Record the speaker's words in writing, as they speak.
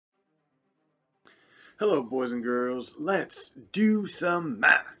Hello, boys and girls. Let's do some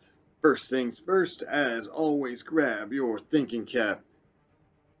math. First things first, as always, grab your thinking cap.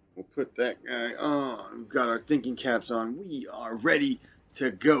 We'll put that guy on. We've got our thinking caps on. We are ready to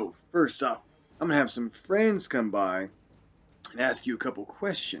go. First off, I'm going to have some friends come by and ask you a couple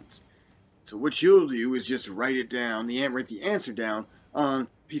questions. So what you'll do is just write it down, write the answer down on a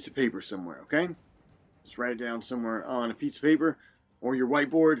piece of paper somewhere, okay? Just write it down somewhere on a piece of paper or your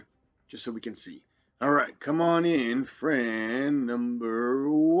whiteboard, just so we can see. All right, come on in, friend number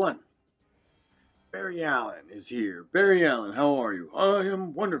one. Barry Allen is here. Barry Allen, how are you? I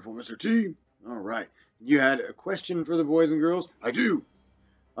am wonderful, Mr. T. All right. You had a question for the boys and girls? I do.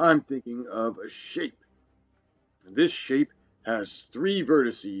 I'm thinking of a shape. This shape has 3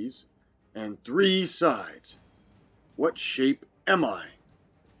 vertices and 3 sides. What shape am I?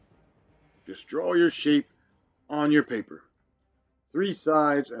 Just draw your shape on your paper. 3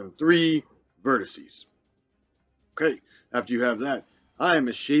 sides and 3 vertices. Okay, after you have that, I am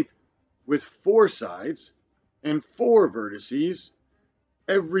a shape with 4 sides and 4 vertices.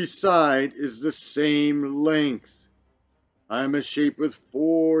 Every side is the same length. I am a shape with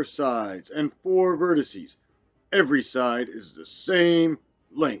 4 sides and 4 vertices. Every side is the same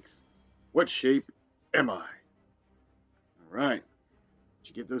length. What shape am I? All right. Did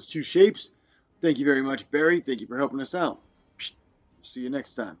you get those 2 shapes? Thank you very much, Barry. Thank you for helping us out. See you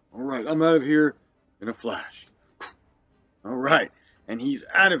next time. All right, I'm out of here in a flash. All right, and he's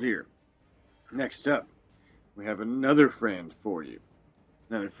out of here. Next up, we have another friend for you.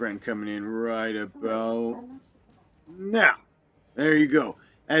 Another friend coming in right about now. There you go.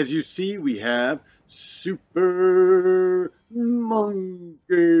 As you see, we have Super Monkey.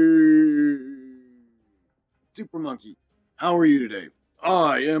 Super Monkey, how are you today?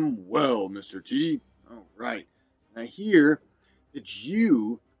 I am well, Mr. T. All right. Now here, that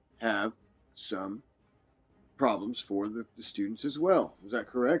you have some problems for the students as well. Is that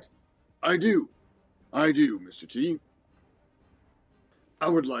correct? I do. I do, Mr. T. I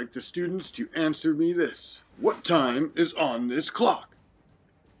would like the students to answer me this. What time is on this clock?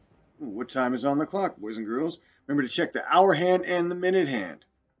 Ooh, what time is on the clock, boys and girls? Remember to check the hour hand and the minute hand.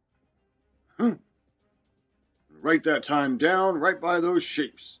 Write that time down right by those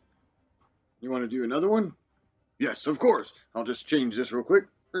shapes. You want to do another one? Yes, of course. I'll just change this real quick.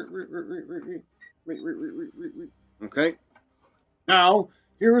 Okay. Now,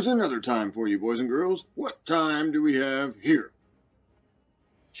 here is another time for you, boys and girls. What time do we have here?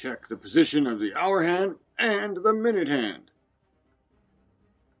 Check the position of the hour hand and the minute hand.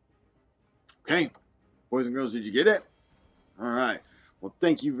 Okay. Boys and girls, did you get it? All right. Well,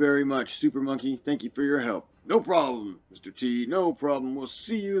 thank you very much, Super Monkey. Thank you for your help. No problem, Mr. T. No problem. We'll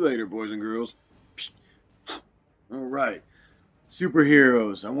see you later, boys and girls. All right.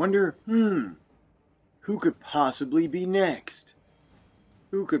 Superheroes. I wonder, who could possibly be next?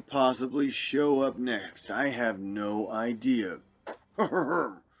 Who could possibly show up next? I have no idea.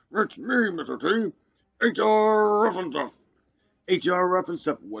 It's me, Mr. T. H.R. Ruffenstuff. H.R.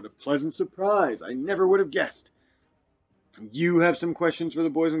 Ruffenstuff. What a pleasant surprise. I never would have guessed. You have some questions for the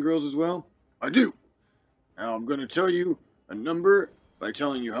boys and girls as well? I do. Now I'm going to tell you a number by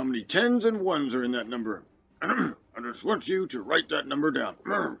telling you how many 10s and 1s are in that number. I just want you to write that number down.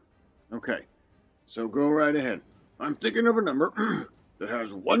 Okay, so go right ahead. I'm thinking of a number that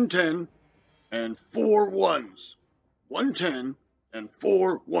has 1 10 and 4 1s. 1 10 and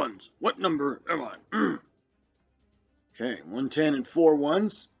 4 1s. What number am I? Okay, 1 10 and 4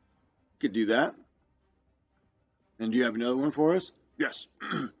 1s. Could do that. And do you have another one for us? Yes.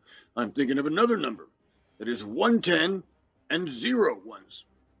 I'm thinking of another number that is 1 10 and 0 1s.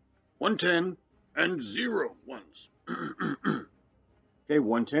 1 10 and 0 1s. Okay,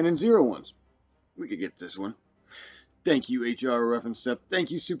 1 10 and 0 1s. We could get this one. Thank you, H.R. Ruffenstuff.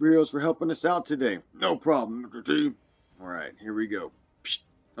 Thank you, superheroes, for helping us out today. No problem, Mr. T. All right, here we go.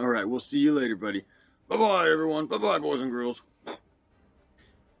 All right, we'll see you later, buddy. Bye-bye, everyone. Bye-bye, boys and girls.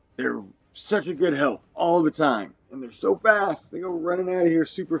 They're such a good help all the time, and they're so fast. They go running out of here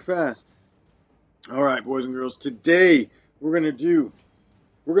super fast. All right, boys and girls, today we're going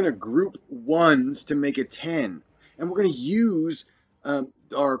to group 1s to make a 10, and we're going to use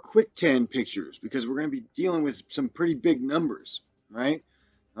our quick 10 pictures because we're going to be dealing with some pretty big numbers, right?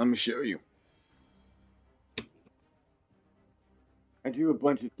 Let me show you. I drew a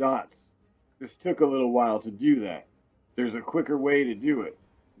bunch of dots. This took a little while to do that. There's a quicker way to do it.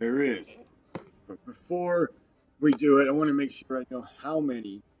 There is. But before we do it, I want to make sure I know how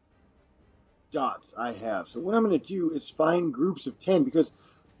many dots I have. So what I'm going to do is find groups of 10 because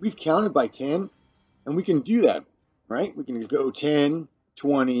we've counted by 10 and we can do that, right? We can go 10,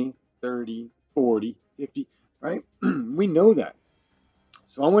 20, 30, 40, 50, right? We know that.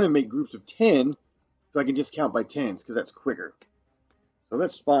 So I want to make groups of 10 so I can just count by tens because that's quicker. So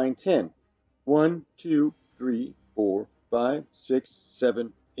let's find 10. 1, 2, 3, 4, 5, 6,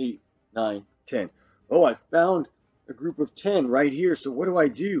 7, 8, 9, 10. Oh, I found a group of 10 right here. So what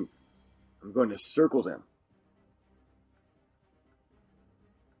do? I'm going to circle them.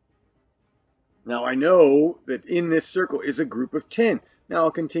 Now I know that in this circle is a group of 10. Now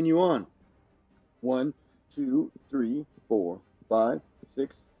I'll continue on. 1, 2, 3, 4, 5,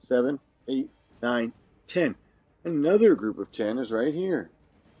 6, 7, 8, 9, 10. Another group of 10 is right here.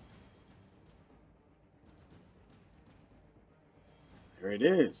 There it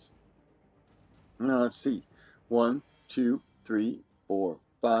is. Now let's see. 1, 2, 3, 4,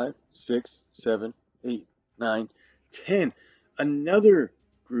 5, 6, 7, 8, 9, 10. Another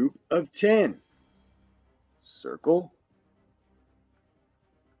group of 10. Circle.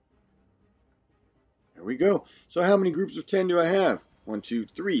 There we go. So how many groups of 10 do I have? 1, 2,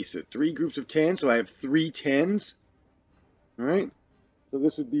 3. So 3 groups of 10. So I have 3 tens. All right. So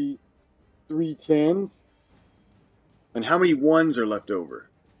this would be 3 tens. And how many ones are left over?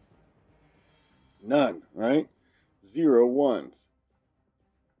 None, right? 0 ones.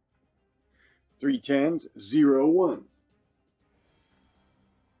 3 tens, 0 ones.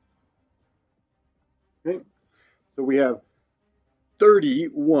 Okay. So we have 30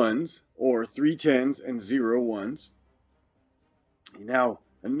 ones, or 3 tens and 0 ones. Now,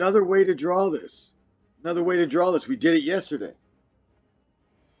 another way to draw this. We did it yesterday.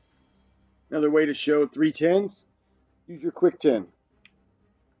 Another way to show 3 tens. Use your quick 10.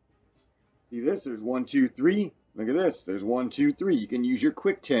 See this? There's 1, 2, 3. Look at this. There's 1, 2, 3. You can use your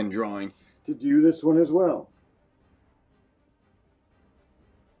quick 10 drawing to do this one as well.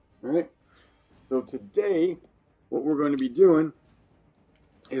 All right. So today, what we're going to be doing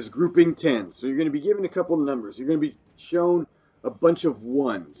is grouping 10. So you're going to be given a couple numbers. You're going to be shown a bunch of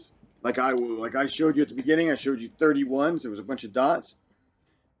ones. Like I showed you at the beginning, I showed you 30 ones. There was a bunch of dots.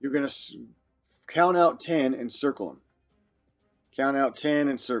 You're going to count out 10 and circle them. Count out 10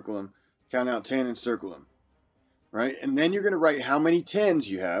 and circle them. Count out 10 and circle them. Right? And then you're going to write how many 10s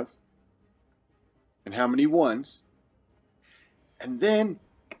you have and how many ones. And then,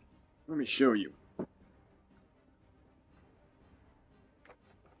 let me show you. So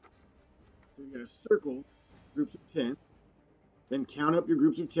you're going to circle groups of 10. Then count up your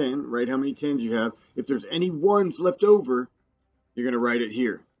groups of 10. Write how many 10s you have. If there's any ones left over, you're going to write it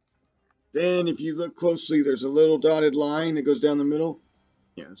here. Then if you look closely, there's a little dotted line that goes down the middle.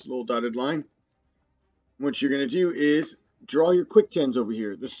 Yeah, it's a little dotted line. What you're going to do is draw your quick 10s over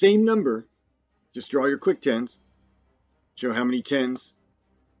here. The same number, just draw your quick 10s. Show how many 10s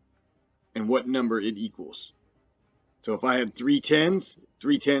and what number it equals. So if I had 3 10s,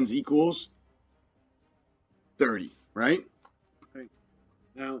 3 10s equals 30, right? Okay.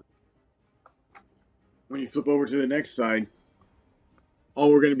 Now, when you flip over to the next side,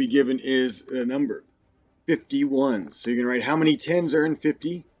 all we're going to be given is a number, 51. So you can write how many 10s are in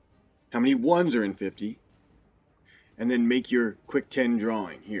 50, how many 1s are in 50, and then make your quick 10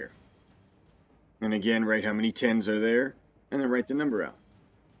 drawing here. And again, write how many 10s are there, and then write the number out.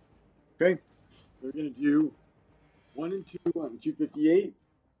 Okay? We're going to do 1 and 2 on 258.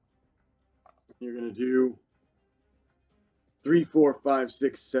 You're going to do 3, 4, 5,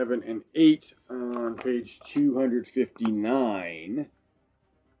 6, 7, and 8 on page 259.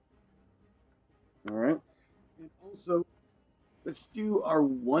 All right. And also, let's do our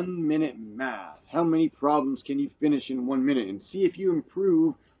 1 minute math. How many problems can you finish in 1 minute? And see if you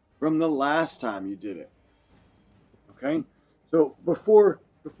improve from the last time you did it. Okay. So before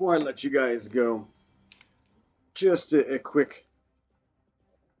I let you guys go, just a quick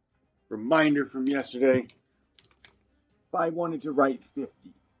reminder from yesterday. If I wanted to write 50,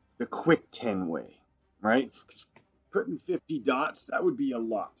 the quick 10 way, right? Putting 50 dots, that would be a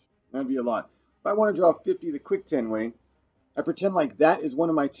lot. That'd be a lot. If I want to draw 50 the quick 10 way, I pretend like that is one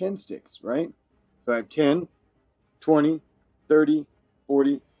of my 10 sticks, right? So I have 10, 20, 30,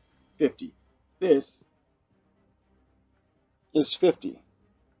 40, 50. This is 50.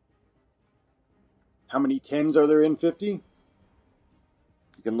 How many 10s are there in 50? You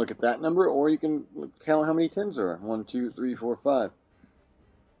can look at that number, or you can count how many 10s there are. 1, 2, 3, 4, 5.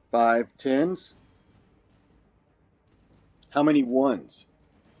 5 10s. How many 1s?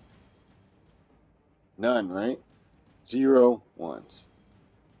 None, right? 0 ones.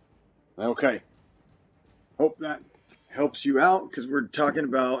 Okay. Hope that helps you out, because we're talking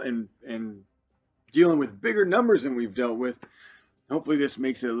about and dealing with bigger numbers than we've dealt with. Hopefully this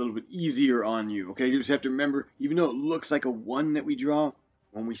makes it a little bit easier on you. Okay, you just have to remember, even though it looks like a 1 that we draw,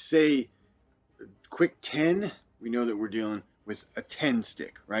 when we say quick 10, we know that we're dealing with a 10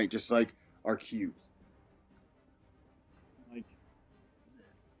 stick, right? Just like our cubes. Like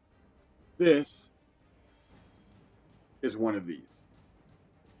this is one of these.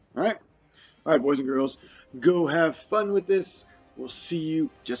 All right? All right, boys and girls, go have fun with this. We'll see you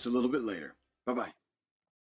just a little bit later. Bye-bye.